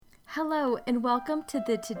Hello, and welcome to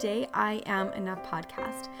the Today I Am Enough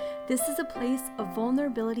podcast. This is a place of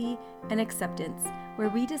vulnerability and acceptance where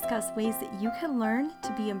we discuss ways that you can learn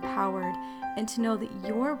to be empowered and to know that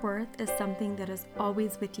your worth is something that is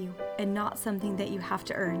always with you and not something that you have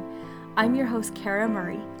to earn. I'm your host, Kara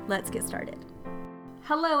Murray. Let's get started.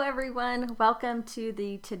 Hello, everyone. Welcome to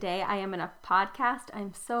the Today I Am Enough podcast.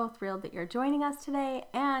 I'm so thrilled that you're joining us today,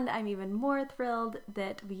 and I'm even more thrilled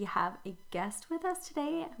that we have a guest with us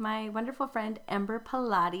today. My wonderful friend, Ember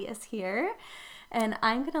Pilati, is here, and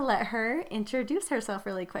I'm going to let her introduce herself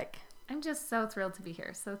really quick. I'm just so thrilled to be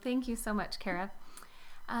here. So thank you so much, Kara.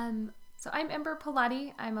 So I'm Ember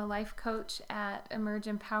Pilati. I'm a life coach at Emerge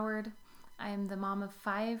Empowered. I'm the mom of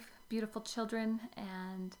 5 beautiful children,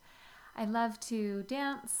 and I love to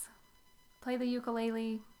dance, play the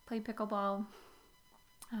ukulele, play pickleball,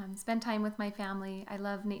 spend time with my family. I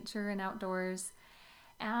love nature and outdoors,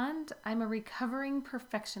 and I'm a recovering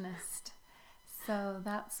perfectionist. So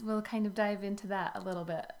we'll kind of dive into that a little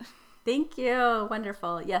bit. Thank you.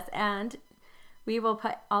 Wonderful. Yes, and we will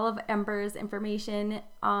put all of Ember's information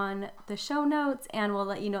on the show notes, and we'll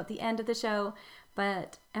let you know at the end of the show.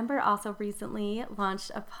 But Ember also recently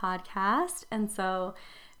launched a podcast, and so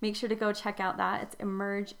make sure to go check out that. It's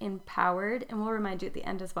Emerge Empowered, and we'll remind you at the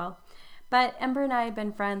end as well. But Ember and I have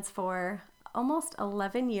been friends for almost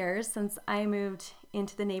 11 years since I moved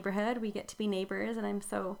into the neighborhood. We get to be neighbors, and I'm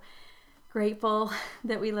so grateful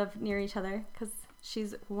that we live near each other because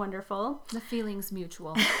she's wonderful. The feeling's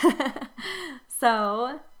mutual.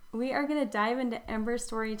 So we are going to dive into Ember's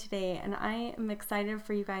story today, and I am excited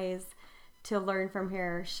for you guys to learn from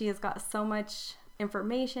her. She has got so much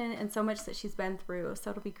information and so much that she's been through, so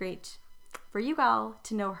it'll be great for you all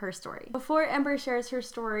to know her story. Before Ember shares her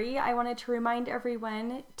story, I wanted to remind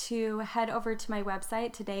everyone to head over to my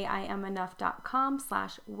website,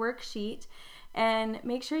 todayIamenough.com/worksheet, and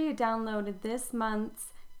make sure you download this month's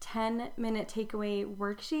 10-minute takeaway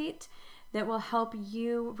worksheet that will help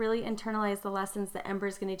you really internalize the lessons that Ember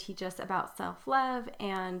is going to teach us about self-love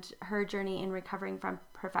and her journey in recovering from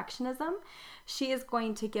perfectionism. She is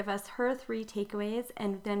going to give us her 3 takeaways,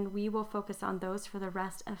 and then we will focus on those for the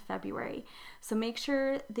rest of February. So make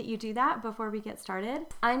sure that you do that before we get started.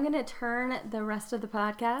 I'm going to turn the rest of the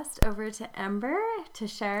podcast over to Ember to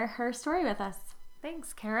share her story with us.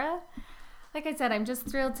 Thanks, Kara. Like I said, I'm just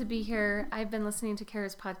thrilled to be here. I've been listening to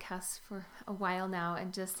Kara's podcast for a while now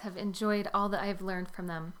and just have enjoyed all that I've learned from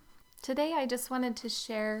them. Today, I just wanted to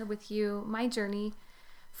share with you my journey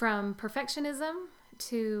from perfectionism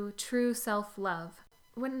to true self-love.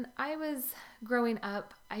 When I was growing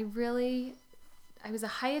up, I was a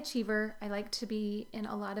high achiever. I liked to be in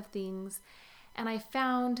a lot of things, and I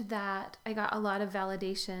found that I got a lot of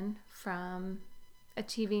validation from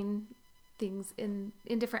achieving things in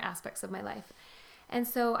different aspects of my life. And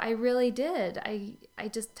so I really did. I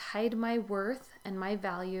just tied my worth and my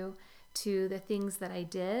value to the things that I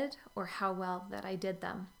did or how well that I did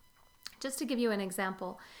them. Just to give you an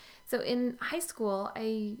example. So in high school,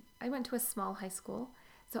 I went to a small high school,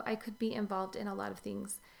 so I could be involved in a lot of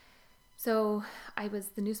things. So I was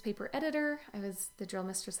the newspaper editor, I was the drill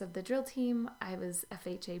mistress of the drill team, I was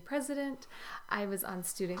FHA president, I was on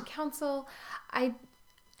student council,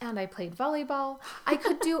 and I played volleyball. I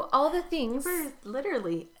could do all the things. For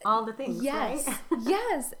literally all the things, yes, right?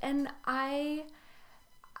 Yes. And I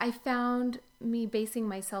found me basing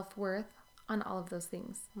my self-worth on all of those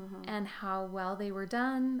things and how well they were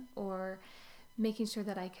done, or making sure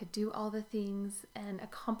that I could do all the things and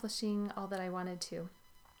accomplishing all that I wanted to.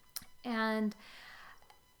 And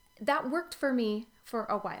that worked for me for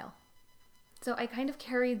a while. So I kind of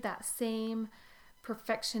carried that same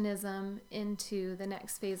perfectionism into the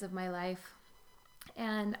next phase of my life.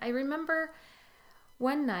 And I remember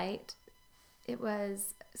one night, it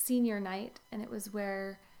was senior night, and it was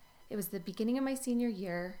the beginning of my senior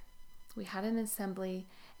year. We had an assembly,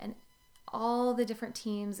 and all the different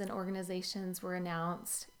teams and organizations were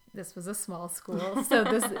announced. This was a small school, so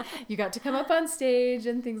you got to come up on stage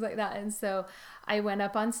and things like that. And so I went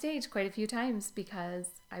up on stage quite a few times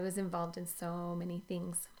because I was involved in so many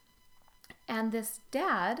things. And this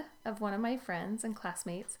dad of one of my friends and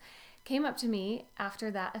classmates came up to me after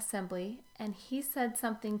that assembly, and he said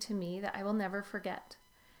something to me that I will never forget.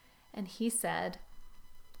 And he said,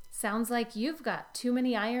 "Sounds like you've got too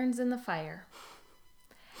many irons in the fire."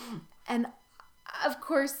 And of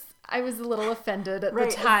course, I was a little offended at the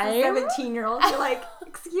time. As a 17-year-old, you're like,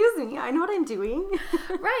 "Excuse me, I know what I'm doing."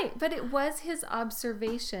 Right, but it was his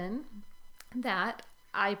observation that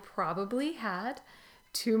I probably had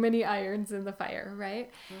too many irons in the fire,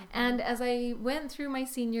 right? And as I went through my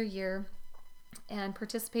senior year, and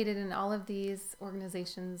participated in all of these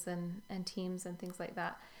organizations and teams and things like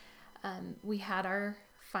that. We had our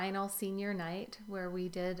final senior night where we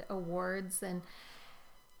did awards, and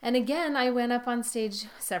again, I went up on stage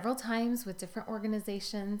several times with different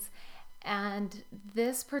organizations, and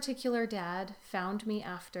this particular dad found me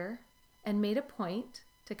after and made a point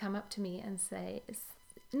to come up to me and say,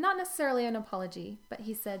 not necessarily an apology, but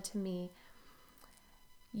he said to me,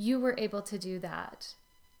 "You were able to do that,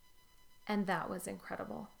 and that was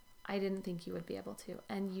incredible. I didn't think you would be able to,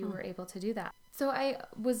 and you were able to do that." So I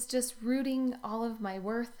was just rooting all of my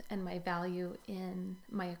worth and my value in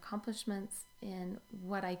my accomplishments, in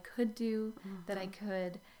what I could do, that I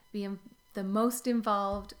could be the most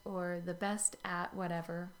involved or the best at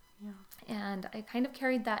whatever. Yeah. And I kind of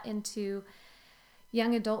carried that into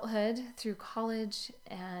young adulthood through college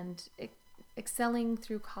and excelling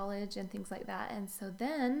through college and things like that. And so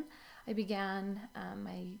then I began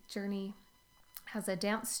my journey as a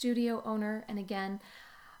dance studio owner. And again,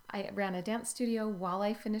 I ran a dance studio while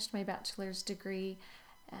I finished my bachelor's degree.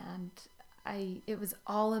 And it was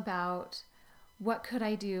all about what could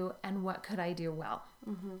I do and what could I do well.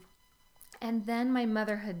 Mm-hmm. And then my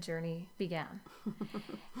motherhood journey began.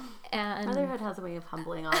 And motherhood has a way of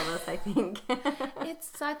humbling all of us, I think.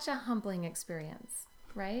 It's such a humbling experience,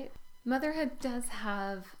 right? Motherhood does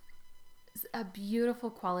have a beautiful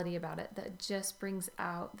quality about it that just brings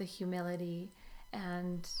out the humility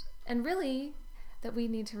and really that we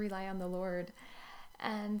need to rely on the Lord.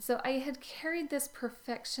 And so I had carried this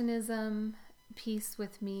perfectionism piece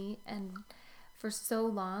with me and for so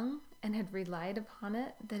long, and had relied upon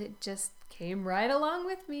it that it just came right along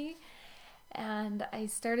with me. And I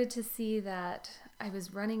started to see that I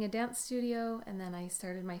was running a dance studio, and then I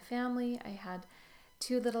started my family. I had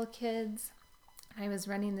 2 little kids. I was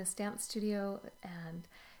running this dance studio and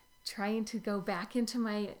trying to go back into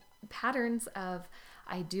my patterns of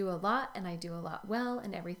I do a lot and I do a lot well,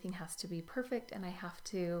 and everything has to be perfect, and I have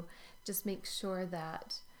to just make sure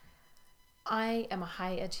that I am a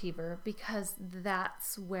high achiever because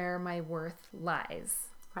that's where my worth lies.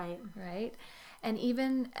 Right. Right. And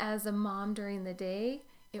even as a mom during the day,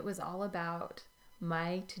 it was all about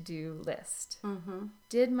my to-do list. Mm-hmm.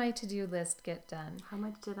 Did my to-do list get done? How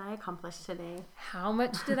much did I accomplish today? How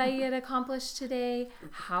much did I get accomplished today?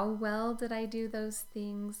 How well did I do those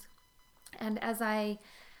things? And as I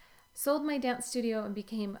sold my dance studio and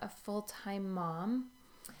became a full-time mom,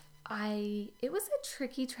 it was a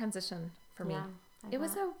tricky transition for me. Yeah, it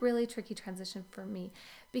was a really tricky transition for me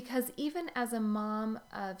because even as a mom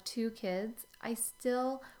of 2 kids, I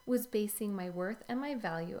still was basing my worth and my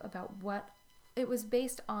value about it was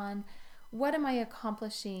based on what am I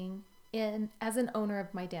accomplishing as an owner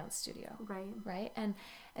of my dance studio. Right.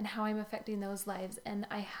 And how I'm affecting those lives. And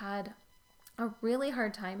I had a really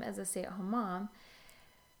hard time as a stay-at-home mom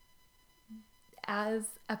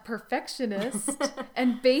as a perfectionist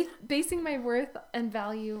and basing my worth and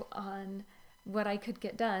value on what I could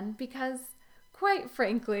get done because, quite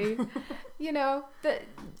frankly, the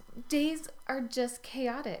days are just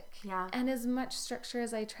chaotic. Yeah. And as much structure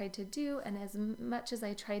as I tried to do and as much as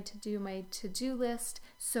I tried to do my to-do list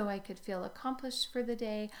so I could feel accomplished for the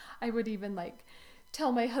day, I would even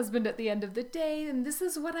tell my husband at the end of the day, and this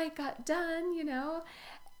is what I got done,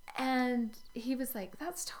 And he was like,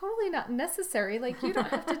 that's totally not necessary. You don't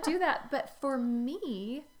have to do that. But for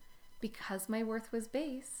me, because my worth was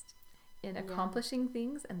based in accomplishing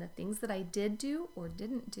things and the things that I did do or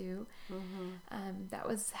didn't do, that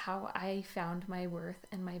was how I found my worth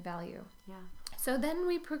and my value. Yeah. So then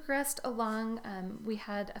we progressed along. We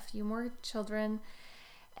had a few more children.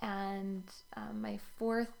 And my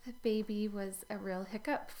 4th baby was a real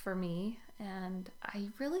hiccup for me. And I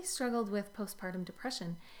really struggled with postpartum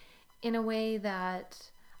depression in a way that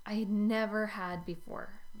I had never had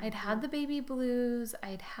before. I'd had the baby blues.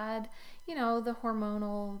 I'd had, the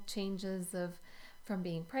hormonal changes from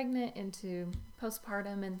being pregnant into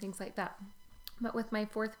postpartum and things like that. But with my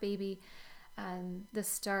 4th baby, the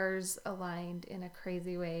stars aligned in a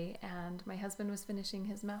crazy way. And my husband was finishing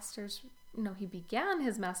his master's. He began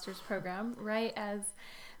his master's program right as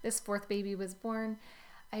this 4th baby was born.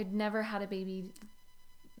 I'd never had a baby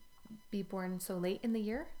be born so late in the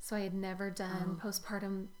year, so I had never done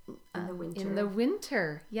postpartum in the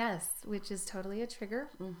winter. Yes, which is totally a trigger.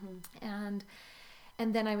 And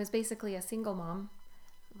then I was basically a single mom.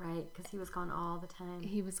 Right, because he was gone all the time.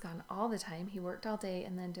 He was gone all the time. He worked all day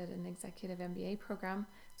and then did an executive MBA program,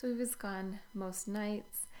 so he was gone most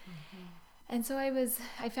nights. And so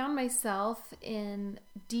I found myself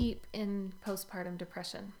deep in postpartum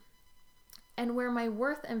depression. And where my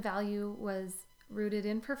worth and value was rooted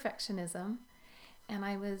in perfectionism, and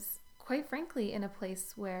I was quite frankly, in a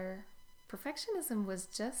place where perfectionism was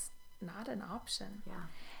just not an option. Yeah.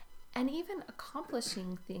 And even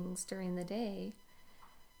accomplishing things during the day,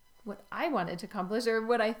 what I wanted to accomplish or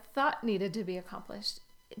what I thought needed to be accomplished,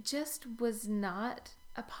 it just was not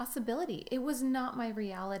a possibility. It was not my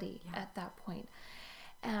reality at that point.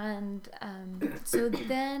 And so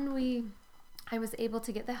then I was able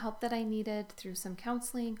to get the help that I needed through some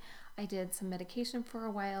counseling. I did some medication for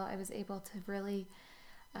a while. I was able to really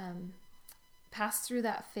pass through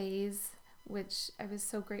that phase, which I was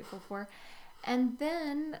so grateful for. And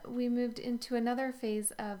then we moved into another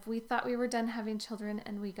phase of, we thought we were done having children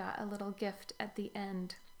and we got a little gift at the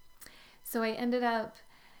end. So I ended up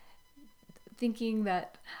thinking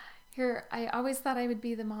that I always thought I would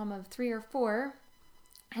be the mom of 3 or 4.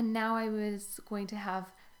 And now I was going to have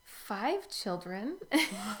 5 children.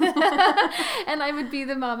 And I would be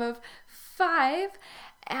the mom of 5.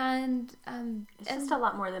 And it's just a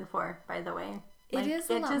lot more than 4, by the way. It is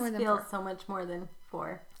a lot more than 4. It just feels so much more than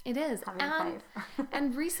 4. It is. Having 5.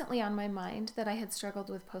 And recently on my mind that I had struggled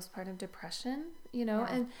with postpartum depression,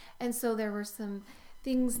 and so there were some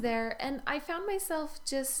things there. And I found myself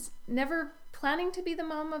just never planning to be the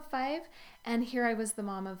mom of 5. And here I was the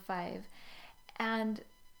mom of 5. And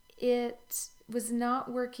it was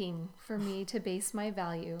not working for me to base my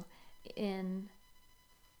value in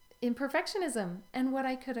perfectionism and what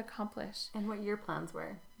I could accomplish. And what your plans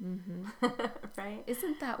were. Mm-hmm. Right?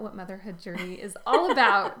 Isn't that what Motherhood Journey is all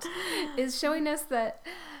about? Is showing us that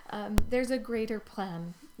there's a greater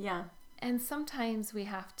plan. Yeah. And sometimes we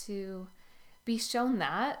have to be shown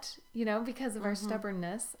that, because of our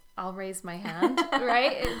stubbornness. I'll raise my hand,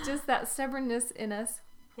 right? It's just that stubbornness in us.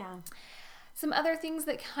 Yeah. Some other things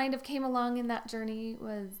that kind of came along in that journey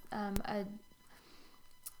was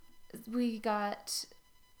we got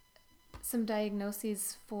some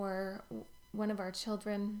diagnoses for one of our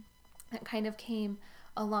children that kind of came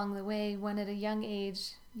along the way, one at a young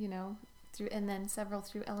age, and then several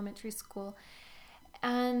through elementary school.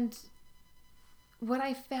 And what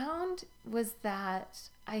I found was that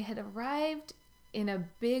I had arrived in a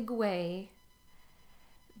big way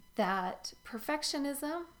that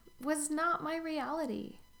perfectionism was not my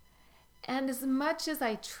reality. And as much as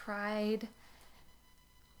I tried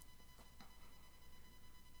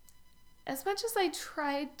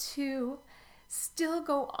to still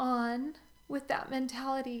go on with that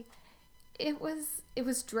mentality, it was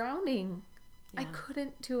drowning. Yeah. I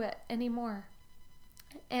couldn't do it anymore.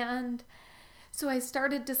 And so I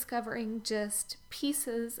started discovering just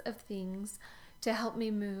pieces of things to help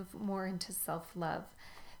me move more into self-love.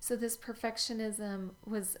 So this perfectionism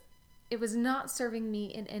was not serving me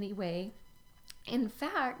in any way. In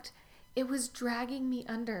fact, it was dragging me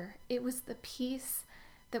under. It was the piece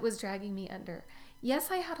that was dragging me under. Yes,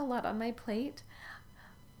 I had a lot on my plate,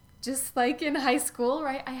 just like in high school,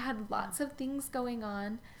 right? I had lots of things going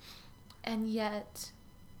on, and yet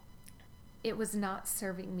it was not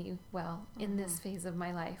serving me well in this phase of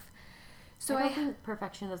my life. So I don't think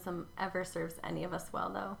perfectionism ever serves any of us well,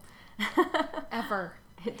 though. Ever.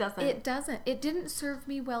 It doesn't. It doesn't. It didn't serve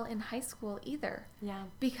me well in high school either. Yeah.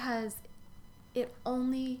 Because it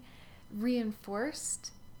only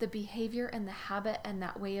reinforced the behavior and the habit and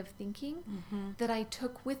that way of thinking that I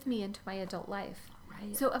took with me into my adult life.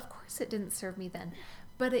 Right. So of course it didn't serve me then,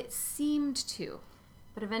 but it seemed to.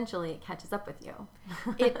 But eventually it catches up with you.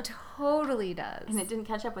 It totally does. And it didn't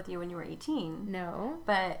catch up with you when you were 18. No.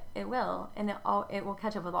 But it will. And it will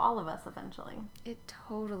catch up with all of us eventually. It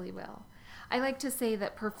totally will. I like to say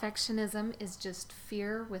that perfectionism is just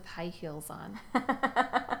fear with high heels on.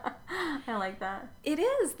 I like that. It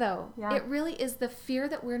is, though. Yeah. It really is the fear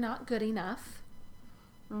that we're not good enough,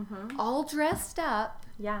 all dressed up,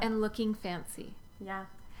 and looking fancy. Yeah.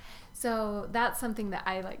 So that's something that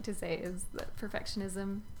I like to say is that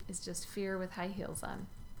perfectionism is just fear with high heels on.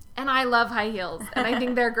 And I love high heels, and I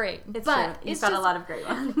think they're great. It's true. You've got a lot of great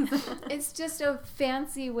ones. It's just a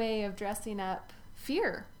fancy way of dressing up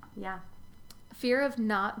fear. Yeah. Fear of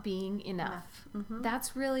not being enough.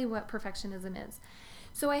 That's really what perfectionism is.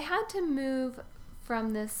 So I had to move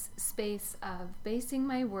from this space of basing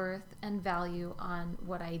my worth and value on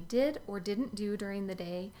what I did or didn't do during the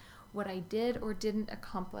day, what I did or didn't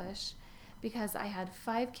accomplish, because I had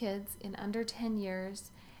 5 kids in under 10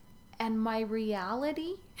 years, and my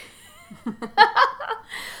reality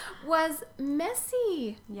was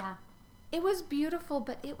messy. Yeah. It was beautiful,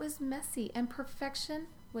 but it was messy, and perfection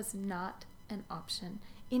was not an option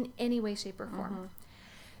in any way, shape, or form.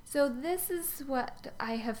 So this is what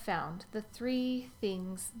I have found, the 3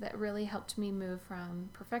 things that really helped me move from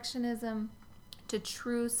perfectionism to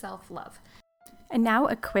true self-love. And now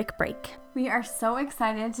a quick break. We are so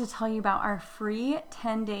excited to tell you about our free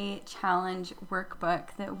 10-day challenge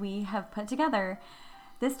workbook that we have put together.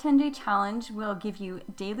 This 10-day challenge will give you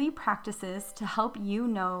daily practices to help you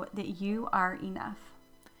know that you are enough.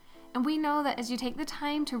 And we know that as you take the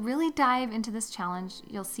time to really dive into this challenge,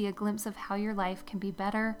 you'll see a glimpse of how your life can be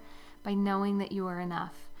better by knowing that you are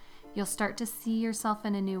enough. You'll start to see yourself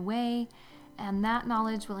in a new way, and that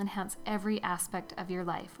knowledge will enhance every aspect of your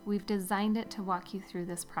life. We've designed it to walk you through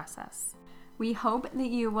this process. We hope that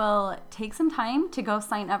you will take some time to go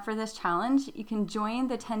sign up for this challenge. You can join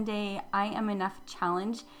the 10-day I Am Enough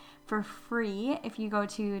challenge for free if you go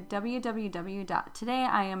to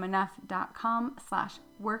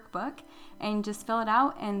www.todayiamenough.com/workbook and just fill it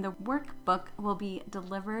out, and the workbook will be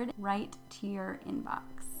delivered right to your inbox.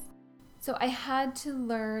 So I had to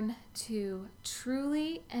learn to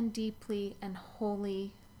truly and deeply and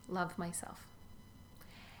wholly love myself.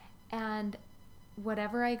 And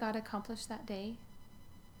whatever I got accomplished that day,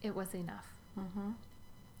 it was enough. Mm-hmm.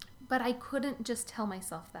 But I couldn't just tell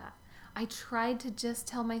myself that. I tried to just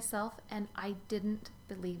tell myself, and I didn't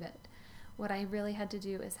believe it. What I really had to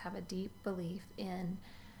do is have a deep belief in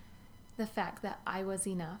the fact that I was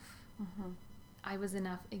enough. Mm-hmm. I was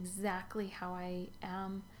enough exactly how I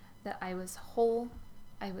am, that I was whole,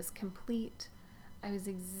 I was complete, I was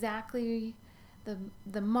exactly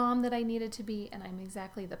the mom that I needed to be, and I'm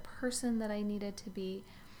exactly the person that I needed to be,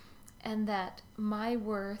 and that my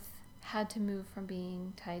worth had to move from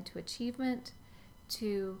being tied to achievement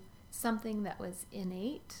to something that was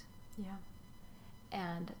innate,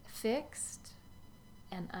 and fixed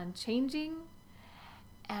and unchanging,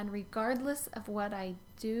 and regardless of what I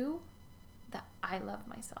do, that I love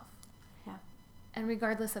myself. And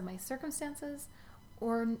regardless of my circumstances,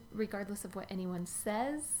 or regardless of what anyone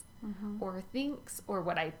says, or thinks, or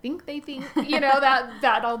what I think they think,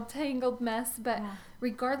 that all tangled mess. But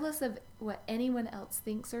regardless of what anyone else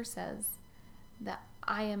thinks or says, that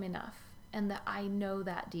I am enough, and that I know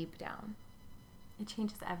that deep down. It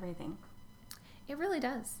changes everything. It really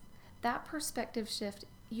does. That perspective shift,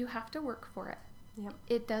 you have to work for it. Yep.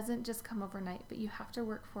 It doesn't just come overnight, but you have to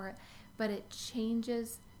work for it. But it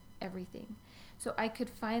changes everything. So I could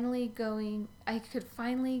finally go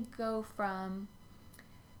from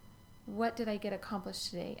what did I get accomplished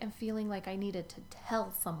today, and feeling like I needed to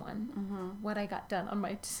tell someone what I got done on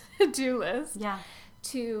my to-do list,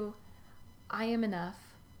 to I am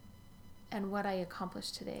enough, and what I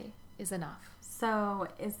accomplished today is enough. So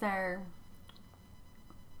is there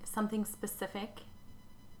something specific?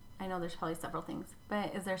 I know there's probably several things,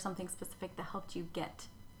 but is there something specific that helped you get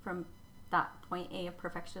from that point A of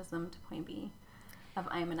perfectionism to point B of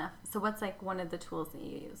I am enough? So what's like one of the tools that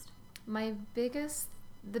you used? The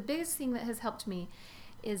biggest thing that has helped me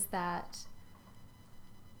is that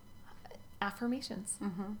affirmations.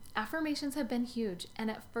 Affirmations have been huge, and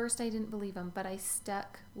at first I didn't believe them, but I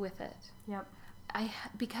stuck with it.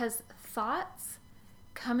 Because thoughts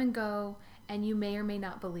come and go, and you may or may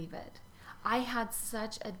not believe it. I had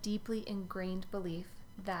such a deeply ingrained belief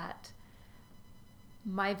that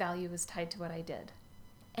my value was tied to what I did.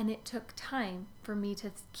 And it took time for me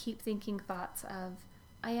to keep thinking thoughts of,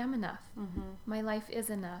 I am enough. My life is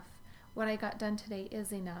enough. What I got done today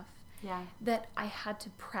is enough. That I had to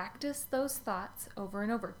practice those thoughts over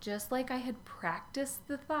and over. Just like I had practiced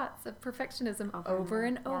the thoughts of perfectionism over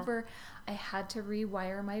and over, I had to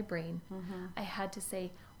rewire my brain. I had to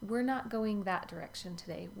say, we're not going that direction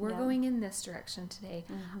today. We're going in this direction today.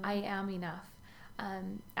 I am enough.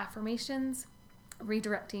 Affirmations,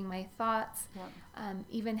 redirecting my thoughts,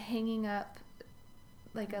 even hanging up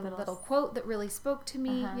like a little quote that really spoke to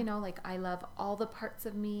me, like I love all the parts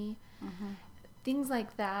of me, things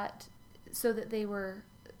like that, so that they were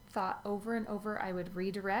thought over and over. I would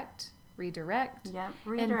redirect.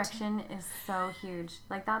 Redirection is so huge.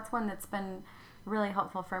 Like that's one that's been really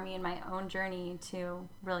helpful for me in my own journey to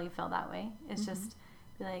really feel that way. It's just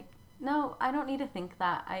be like, no, I don't need to think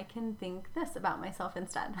that. I can think this about myself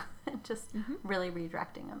instead. Just really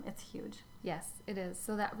redirecting them. It's huge. Yes, it is.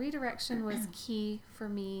 So that redirection was key for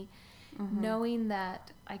me, knowing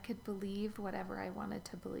that I could believe whatever I wanted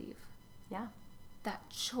to believe. That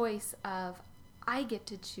choice of, I get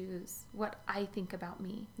to choose what I think about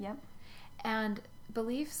me. And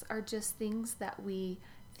beliefs are just things that we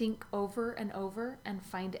think over and over and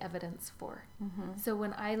find evidence for. So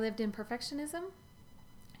when I lived in perfectionism,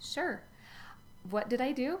 sure. What did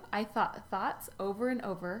I do? I thought thoughts over and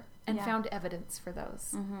over and found evidence for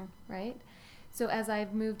those, right? So as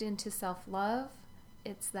I've moved into self-love,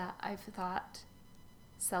 it's that I've thought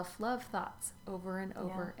self-love thoughts over and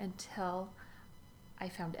over until I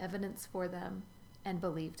found evidence for them and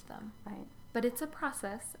believed them. Right. but it's a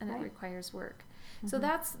process and Right. it requires work. So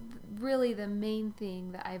that's really the main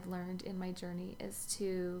thing that I've learned in my journey, is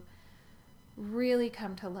to really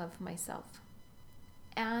come to love myself.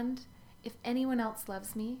 And if anyone else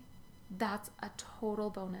loves me, that's a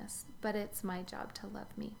total bonus, but it's my job to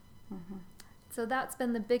love me. So that's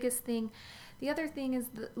been the biggest thing. The other thing is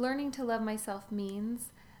that learning to love myself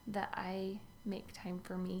means that I make time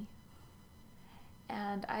for me.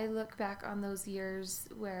 And I look back on those years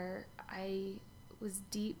where I was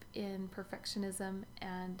deep in perfectionism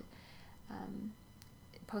and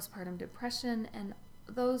postpartum depression, and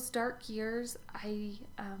those dark years, I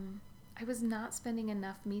was not spending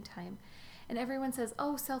enough me time. And everyone says,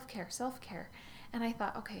 oh, self-care. And I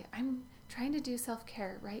thought, okay, I'm trying to do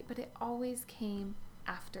self-care, right? But it always came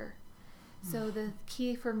after. So the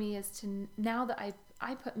key for me is to, now that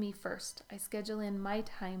I put me first, I schedule in my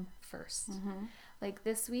time first. Like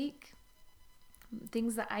this week,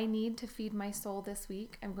 things that I need to feed my soul this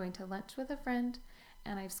week, I'm going to lunch with a friend,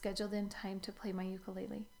 and I've scheduled in time to play my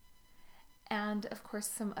ukulele. And of course,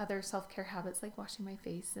 some other self-care habits like washing my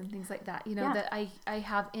face and things like that, that I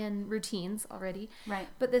have in routines already. Right.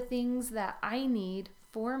 But the things that I need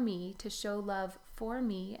for me to show love for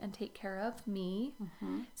me and take care of me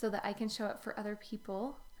so that I can show up for other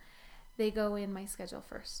people, they go in my schedule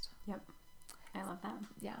first. Yep. I love that.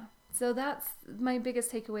 Yeah. So that's my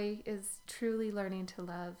biggest takeaway, is truly learning to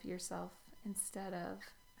love yourself instead of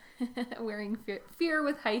wearing fear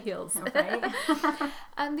with high heels. Right.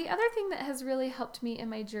 The other thing that has really helped me in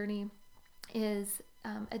my journey is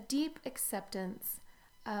a deep acceptance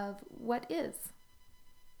of what is.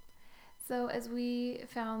 So as we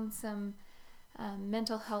found some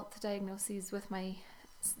mental health diagnoses with my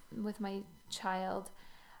child,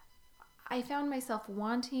 I found myself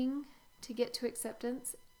wanting to get to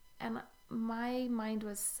acceptance, and my mind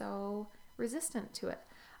was so resistant to it.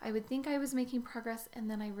 I would think I was making progress, and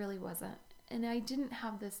then I really wasn't. And I didn't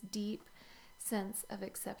have this deep sense of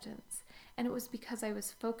acceptance. And it was because I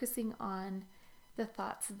was focusing on the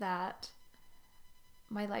thoughts that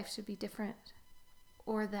my life should be different,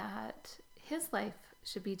 or that his life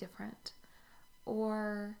should be different,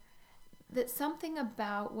 or that something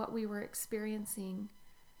about what we were experiencing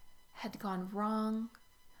had gone wrong,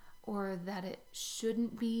 or that it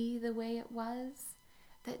shouldn't be the way it was.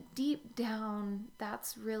 That deep down,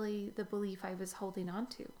 that's really the belief I was holding on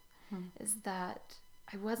to, is that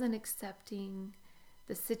I wasn't accepting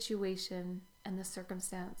the situation and the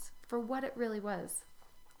circumstance for what it really was.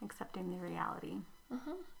 Accepting the reality.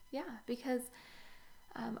 Yeah, because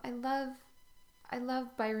I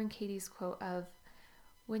love Byron Katie's quote of,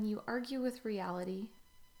 when you argue with reality,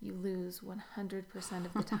 you lose 100%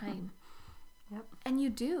 of the time. Yep. And you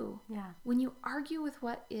do. Yeah. When you argue with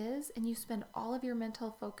what is, and you spend all of your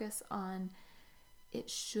mental focus on, it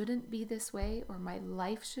shouldn't be this way, or my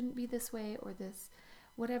life shouldn't be this way, or this,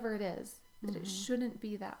 whatever it is, that it shouldn't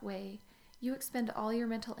be that way, you expend all your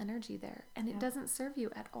mental energy there, and it doesn't serve you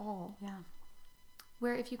at all. Yeah.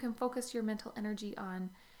 Where if you can focus your mental energy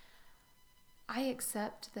on, I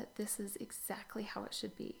accept that this is exactly how it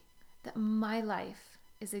should be, that my life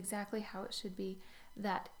is exactly how it should be,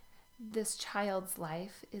 that this child's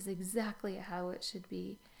life is exactly how it should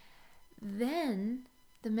be, then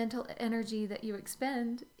the mental energy that you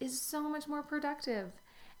expend is so much more productive,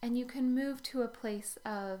 and you can move to a place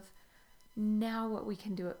of, now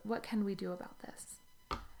what can we do about this?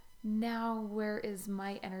 Now where is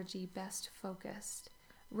my energy best focused?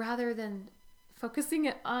 Rather than focusing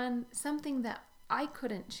it on something that I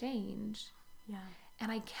couldn't change. Yeah.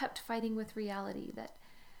 And I kept fighting with reality that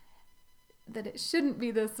it shouldn't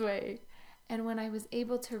be this way. And when I was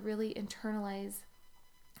able to really internalize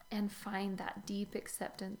and find that deep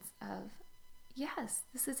acceptance of, yes,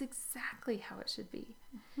 this is exactly how it should be.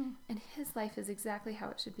 And his life is exactly how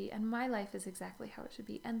it should be. And my life is exactly how it should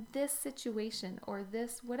be. And this situation, or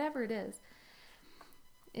this, whatever it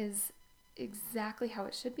is exactly how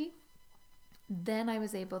it should be. Then I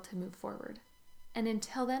was able to move forward. And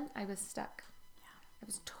until then, I was stuck. I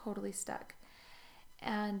was totally stuck.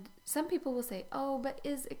 And some people will say, oh, but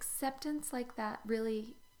is acceptance like that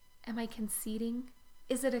really, am I conceding?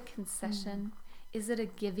 Is it a concession? Is it a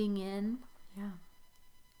giving in? Yeah.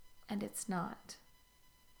 And it's not.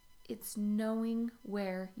 It's knowing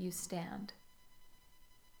where you stand.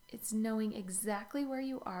 It's knowing exactly where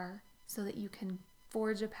you are so that you can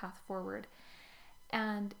forge a path forward.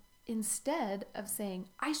 And instead of saying,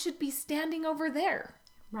 I should be standing over there.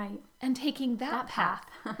 Right. And taking that path.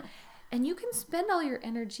 And you can spend all your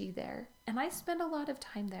energy there. And I spend a lot of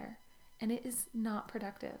time there. And it is not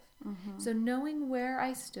productive. So knowing where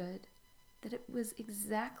I stood, that it was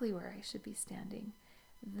exactly where I should be standing,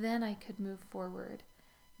 then I could move forward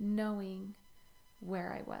knowing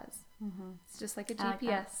where I was. It's just like a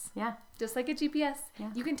GPS. Yeah. Just like a GPS.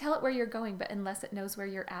 Yeah. You can tell it where you're going, but unless it knows where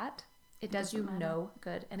you're at, it does you no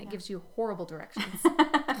good, and it gives you horrible directions.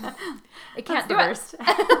 It can't do it.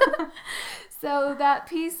 So that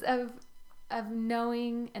piece of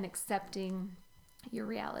knowing and accepting your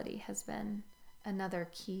reality has been another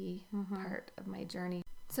key part of my journey.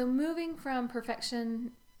 So moving from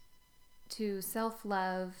perfection to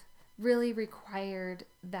self-love really required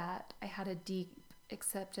that I had a deep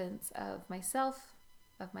acceptance of myself,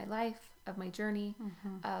 of my life, of my journey,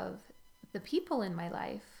 of the people in my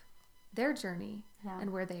life, their journey,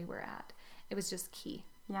 and where they were at. It was just key.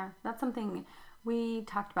 Yeah, that's something we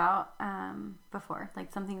talked about before.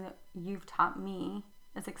 Like something that you've taught me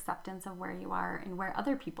is acceptance of where you are and where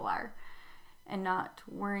other people are, and not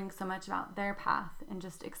worrying so much about their path, and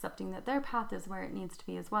just accepting that their path is where it needs to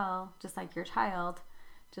be as well, just like your child,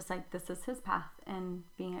 just like this is his path, and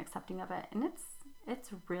being accepting of it. And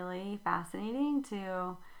it's really fascinating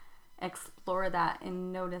to explore that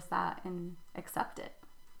and notice that and accept it.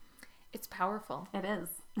 It's powerful. It is.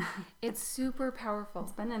 It's super powerful.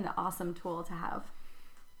 It's been an awesome tool to have.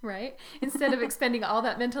 Right? Instead of expending all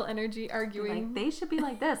that mental energy arguing. Like, they should be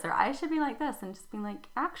like this, or I should be like this, and just being like,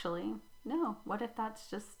 actually, no, what if that's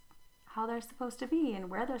just how they're supposed to be and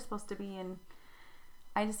where they're supposed to be, and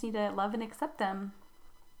I just need to love and accept them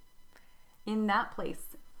in that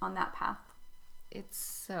place, on that path. It's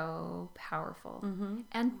so powerful.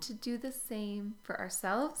 And to do the same for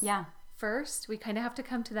ourselves. Yeah. First, we kind of have to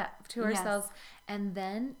come to that to ourselves, and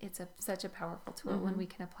then it's such a powerful tool when we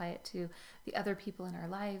can apply it to the other people in our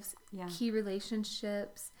lives, key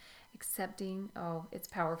relationships, accepting. Oh, it's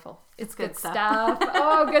powerful. It's good stuff.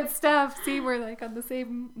 Oh, good stuff. See, we're like on the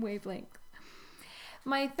same wavelength.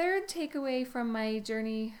 My third takeaway from my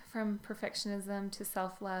journey from perfectionism to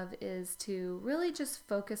self-love is to really just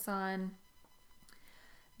focus on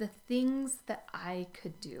the things that I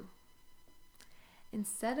could do.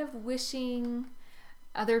 Instead of wishing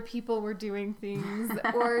other people were doing things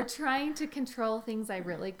or trying to control things I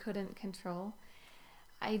really couldn't control,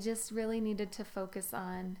 I just really needed to focus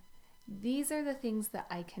on these are the things that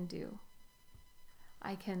I can do.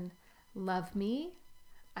 I can love me.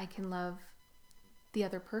 I can love the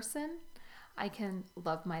other person. I can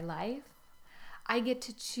love my life. I get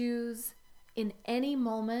to choose in any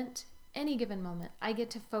moment, any given moment, I get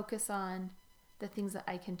to focus on the things that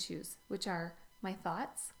I can choose, which are my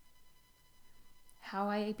thoughts, how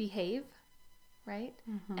I behave, right?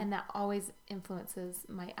 And that always influences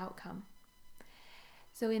my outcome.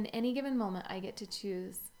 So in any given moment, I get to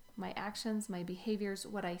choose my actions, my behaviors,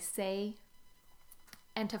 what I say,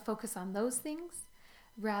 and to focus on those things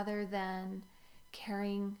rather than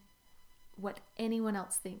caring what anyone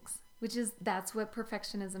else thinks, that's what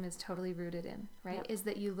perfectionism is totally rooted in, right? Yep. Is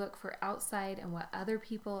that you look for outside and what other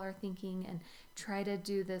people are thinking and try to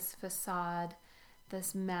do this facade,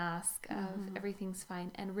 this mask of everything's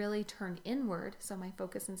fine, and really turn inward. So my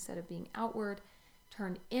focus, instead of being outward,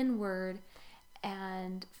 turn inward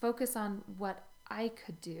and focus on what I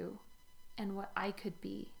could do and what I could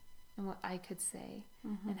be and what I could say,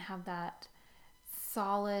 and have that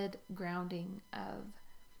solid grounding of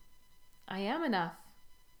I am enough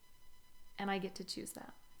and I get to choose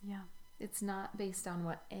that. Yeah. It's not based on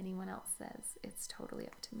what anyone else says. It's totally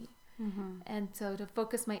up to me. And so to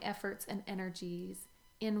focus my efforts and energies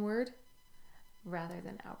inward rather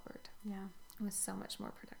than outward. Yeah. It was so much more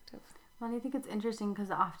productive. Well, and I think it's interesting because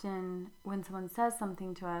often when someone says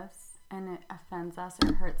something to us and it offends us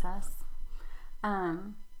or hurts us,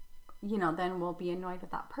 then we'll be annoyed with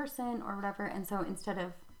that person or whatever. And so instead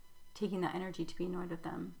of taking that energy to be annoyed with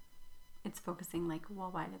them, it's focusing like, well,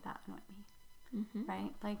 why did that annoy me?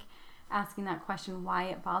 Right? Like asking that question, why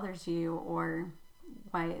it bothers you, or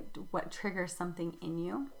what triggers something in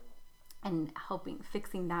you, and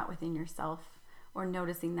fixing that within yourself, or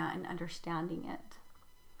noticing that and understanding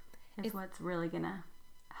it is what's really gonna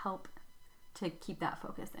help to keep that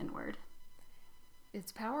focus inward.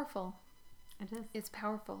 It's powerful. It is. It's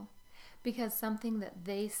powerful because something that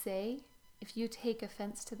they say, if you take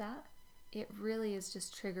offense to that, it really is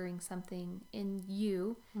just triggering something in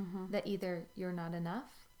you that either you're not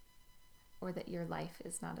enough or that your life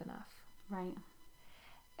is not enough. Right.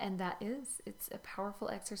 And it's a powerful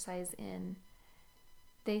exercise in,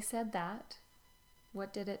 they said that,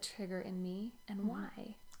 what did it trigger in me, and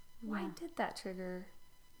why? Why did that trigger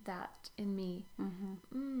that in me?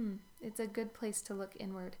 It's a good place to look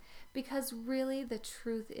inward, because really the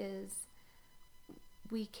truth is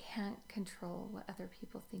we can't control what other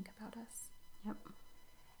people think about us. Yep.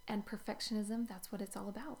 And perfectionism, that's what it's all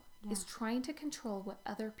about. Yeah. Is trying to control what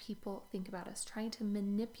other people think about us, trying to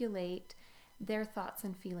manipulate their thoughts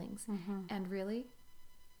and feelings. And really,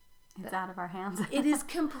 it's out of our hands. It is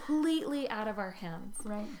completely out of our hands.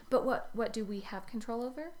 Right. But what do we have control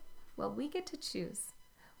over? Well, we get to choose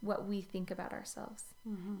what we think about ourselves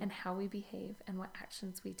and how we behave and what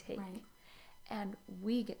actions we take. Right. And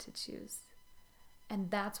we get to choose. And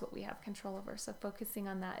that's what we have control over. So focusing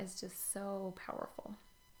on that is just so powerful.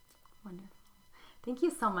 Wonderful. Thank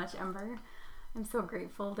you so much, Ember. I'm so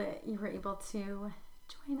grateful that you were able to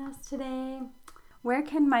join us today. Where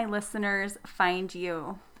can my listeners find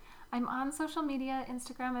you? I'm on social media,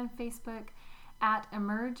 Instagram and Facebook at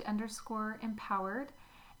emerge_empowered.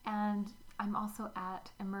 And I'm also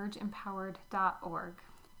at emergeempowered.org.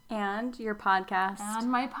 And your podcast.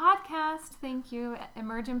 And my podcast, thank you,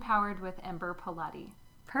 Emerge Empowered with Ember Pilati.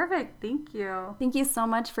 Perfect. Thank you. Thank you so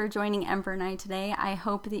much for joining Ember and I today. I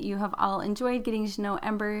hope that you have all enjoyed getting to know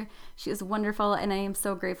Ember. She was wonderful, and I am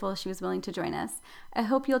so grateful she was willing to join us. I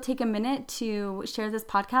hope you'll take a minute to share this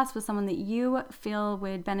podcast with someone that you feel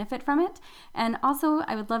would benefit from it. And also,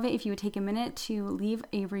 I would love it if you would take a minute to leave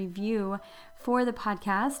a review for the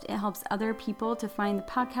podcast. It helps other people to find the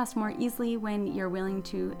podcast more easily when you're willing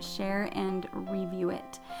to share and review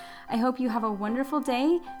it. I hope you have a wonderful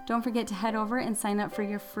day. Don't forget to head over and sign up for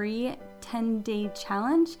your free 10-day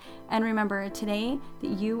challenge. And remember today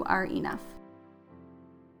that you are enough.